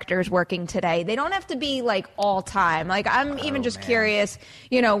 directors working today? They don't have to be like all time. Like I'm even just curious,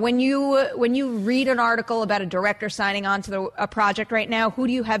 when you read an article about a director signing on to a project right now, who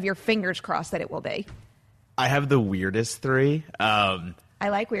do you have your fingers crossed that it will be? I have the weirdest 3. I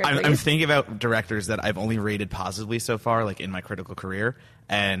like weird. I'm thinking about directors that I've only rated positively so far, like in my critical career,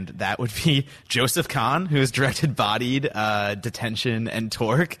 and that would be Joseph Kahn, who has directed Bodied, Detention, and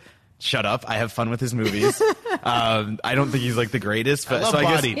Torque. Shut up! I have fun with his movies. I don't think he's like the greatest, but love so I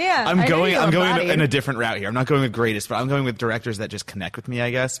guess Bodied. Yeah, I'm I know going. you I'm love going Bodied. in a different route here. I'm not going with greatest, but I'm going with directors that just connect with me, I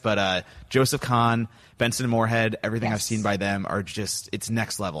guess. But Joseph Kahn, Benson and Moorhead, everything I've Yes. seen by them are just it's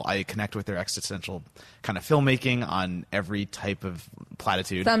next level. I connect with their existential kind of filmmaking on every type of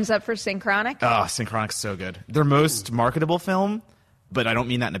platitude. Thumbs up for Synchronic. Oh, Synchronic's so good. Their most marketable film, but I don't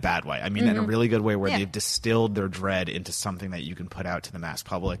mean that in a bad way. I mean that in a really good way where Yeah. they've distilled their dread into something that you can put out to the mass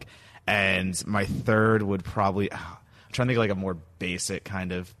public. And my third would probably... I'm trying to think of like a more basic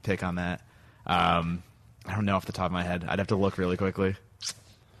kind of pick on that. I don't know off the top of my head. I'd have to look really quickly.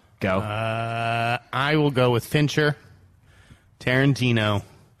 Go. I will go with Fincher, Tarantino,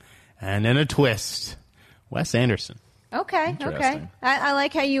 and in a twist, Wes Anderson. Okay. Interesting. I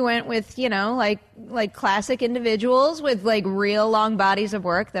like how you went with, like classic individuals with like real long bodies of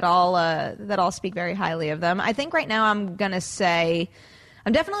work that all speak very highly of them. I think right now I'm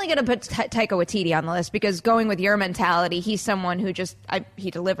definitely going to put Taika Waititi on the list because going with your mentality, he's someone who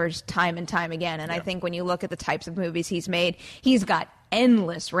he delivers time and time again. And I think when you look at the types of movies he's made, he's got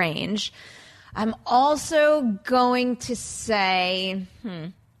endless range. I'm also going to say,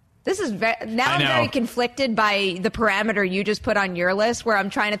 this is I'm very conflicted by the parameter you just put on your list, where I'm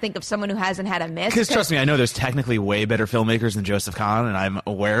trying to think of someone who hasn't had a miss. Because trust me, I know there's technically way better filmmakers than Joseph Kahn, and I'm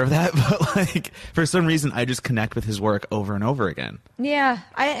aware of that. But like, for some reason, I just connect with his work over and over again. Yeah,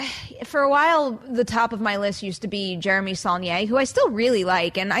 for a while, the top of my list used to be Jeremy Saulnier, who I still really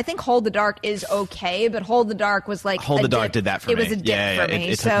like, and I think Hold the Dark is okay, but Hold the Dark was like Hold a the Dark dip. did that for it me. was a dip Yeah, for me. it took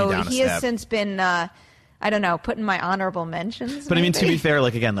me So down a he has step. since been I don't know, put in my honorable mentions. But maybe? I mean, to be fair,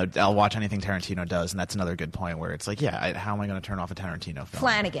 like again, though, I'll watch anything Tarantino does, and that's another good point where it's like, how am I going to turn off a Tarantino film?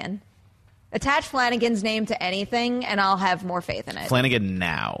 Flanagan. Attach Flanagan's name to anything, and I'll have more faith in it. Flanagan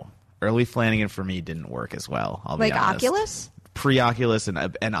now. Early Flanagan for me didn't work as well. I'll be honest. Oculus? Pre-Oculus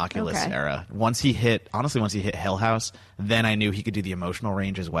and Oculus Okay. era. Once he hit Hell House, then I knew he could do the emotional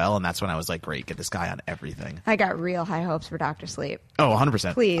range as well, and that's when I was like, great, get this guy on everything. I got real high hopes for Dr. Sleep. Oh,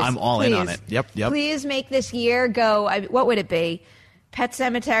 100%. Please. I'm all in on it. Yep. Please make this year go, what would it be? Pet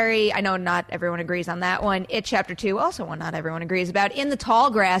Sematary, I know not everyone agrees on that one. It Chapter 2, also one not everyone agrees about. In the Tall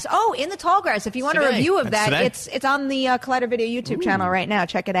Grass. Oh, In the Tall Grass. If you want a review of that, it's on the Collider Video YouTube channel right now.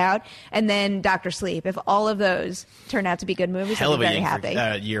 Check it out. And then Dr. Sleep. If all of those turn out to be good movies, I'll be very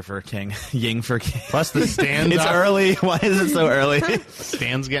happy. Year for King. Ying for King. Plus the stands. It's early. Why is it so early?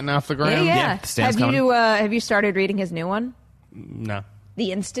 Stands getting off the ground. Yeah. Have you started reading his new one? No.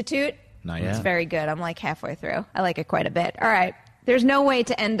 The Institute? Not yet. It's very good. I'm like halfway through. I like it quite a bit. All right. There's no way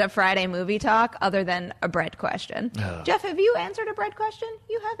to end a Friday movie talk other than a bread question. Jeff, have you answered a bread question?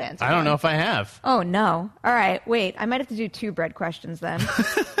 You have answered. I don't know if I have. Oh, no. All right. Wait. I might have to do 2 bread questions then.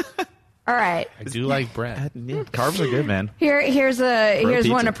 All right. I do like bread. Yeah, carbs are good, man. Here's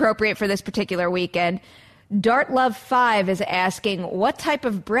pizza. one appropriate for this particular weekend. Dart Love 5 is asking, what type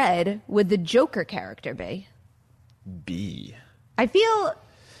of bread would the Joker character be? I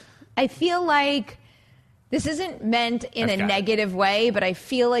feel like this isn't meant in a negative way, but I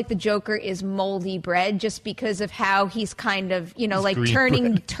feel like the Joker is moldy bread just because of how he's kind of, like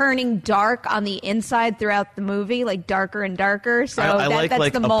turning dark on the inside throughout the movie, like darker and darker. So that's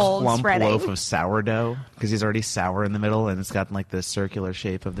like the mold a plump spreading. loaf of sourdough because he's already sour in the middle and it's got like the circular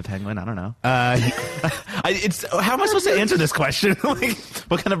shape of the penguin. I don't know. How am I supposed to answer this question? Like,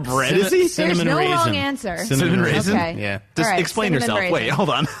 what kind of bread is he? There's no wrong answer. Cinnamon raisin? Okay. Yeah. Just right, explain yourself. raisin. Wait, hold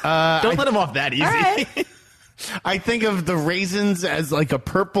on. Don't let him off that easy. All right. I think of the raisins as like a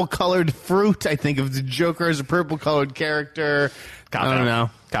purple-colored fruit. I think of the Joker as a purple-colored character. I don't know.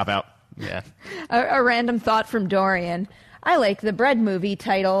 Cop out. Yeah. A random thought from Dorian. I like the bread movie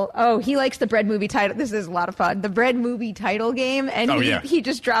title. Oh, he likes the bread movie title. This is a lot of fun. The bread movie title game. And he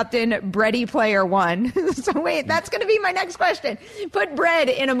just dropped in Bready Player 1. So wait, that's going to be my next question. Put bread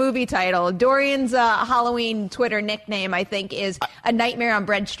in a movie title. Dorian's Halloween Twitter nickname, I think, is A Nightmare on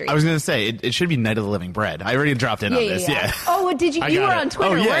Bread Street. I was going to say, it should be Night of the Living Bread. I already dropped in on this. Yeah. Oh, did you? You were on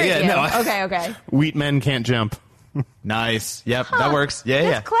Twitter, weren't you? No. Okay. Wheat men can't jump. Nice. Yep, that works.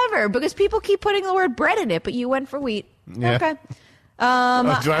 That's clever because people keep putting the word bread in it, but you went for wheat. Yeah. Okay.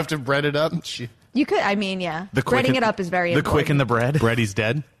 Do I have to bread it up? You could. I mean, yeah. Breading it up is very important. The quick and the bread. Bready's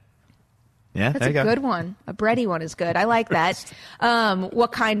dead. Yeah, that's a good one. A bready one is good. I like that.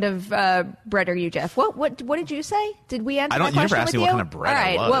 What kind of bread are you, Jeff? What did you say? Did we answer that question with you? You never asked me what kind of bread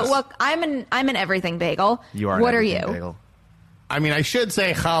I was. All right. I'm an everything bagel. You are. What are you? Bagel. I mean, I should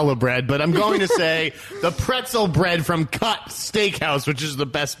say challah bread, but I'm going to say the pretzel bread from Cut Steakhouse, which is the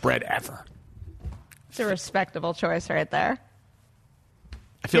best bread ever. It's a respectable choice right there.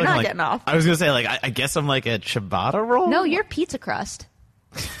 I feel You're like not getting off. I was going to say, I guess I'm like a ciabatta roll? No, you're pizza crust.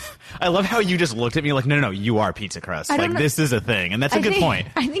 I love how you just looked at me like, no, you are pizza crust. Like, this is a thing. And that's a good point.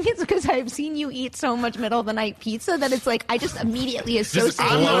 I think it's because I've seen you eat so much middle of the night pizza that it's like, I just immediately associate just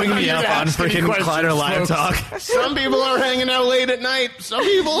blowing me up on freaking Collider Live Talk. Some people are hanging out late at night. Some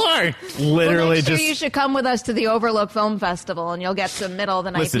people aren't. Literally well, you should come with us to the Overlook Film Festival and you'll get some middle of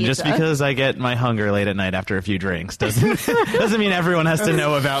the night pizza. Listen, just because I get my hunger late at night after a few drinks doesn't mean everyone has to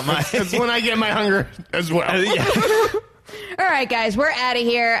know about my... That's when I get my hunger as well. Yeah. All right, guys, we're out of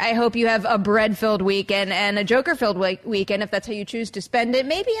here. I hope you have a bread-filled weekend and a Joker-filled weekend, if that's how you choose to spend it.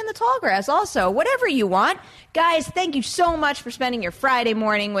 Maybe in the tall grass also. Whatever you want. Guys, thank you so much for spending your Friday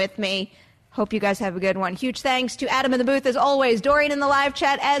morning with me. Hope you guys have a good one. Huge thanks to Adam in the booth, as always. Dorian in the live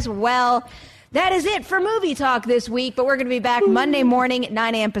chat as well. That is it for Movie Talk this week, but we're going to be back Monday morning at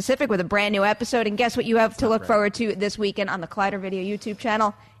 9 a.m. Pacific with a brand new episode. And guess what you have to look forward to this weekend on the Collider Video YouTube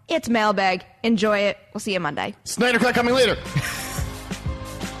channel? It's Mailbag. Enjoy it. We'll see you Monday. Snyder Cut coming later.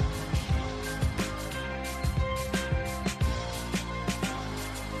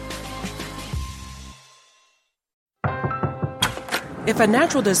 If a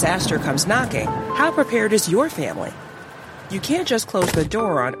natural disaster comes knocking, how prepared is your family? You can't just close the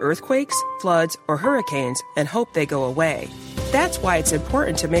door on earthquakes, floods, or hurricanes and hope they go away. That's why it's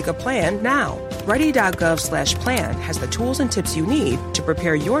important to make a plan now. Ready.gov/plan has the tools and tips you need to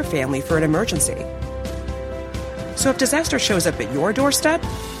prepare your family for an emergency. So if disaster shows up at your doorstep,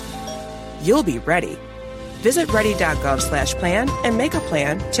 you'll be ready. Visit ready.gov/plan and make a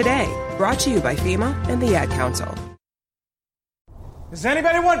plan today. Brought to you by FEMA and the Ad Council. Does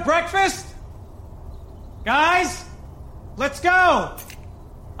anybody want breakfast? Guys, let's go.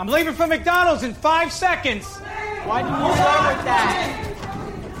 I'm leaving for McDonald's in 5 seconds. Why didn't you start with that?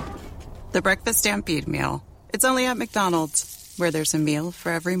 The Breakfast Stampede Meal. It's only at McDonald's, where there's a meal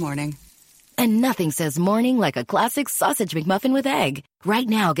for every morning. And nothing says morning like a classic sausage McMuffin with egg. Right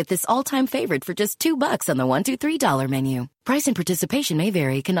now, get this all-time favorite for just $2 on the $1, $2, $3 menu. Price and participation may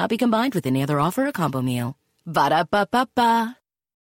vary. Cannot be combined with any other offer or combo meal. Ba-da-ba-ba-ba.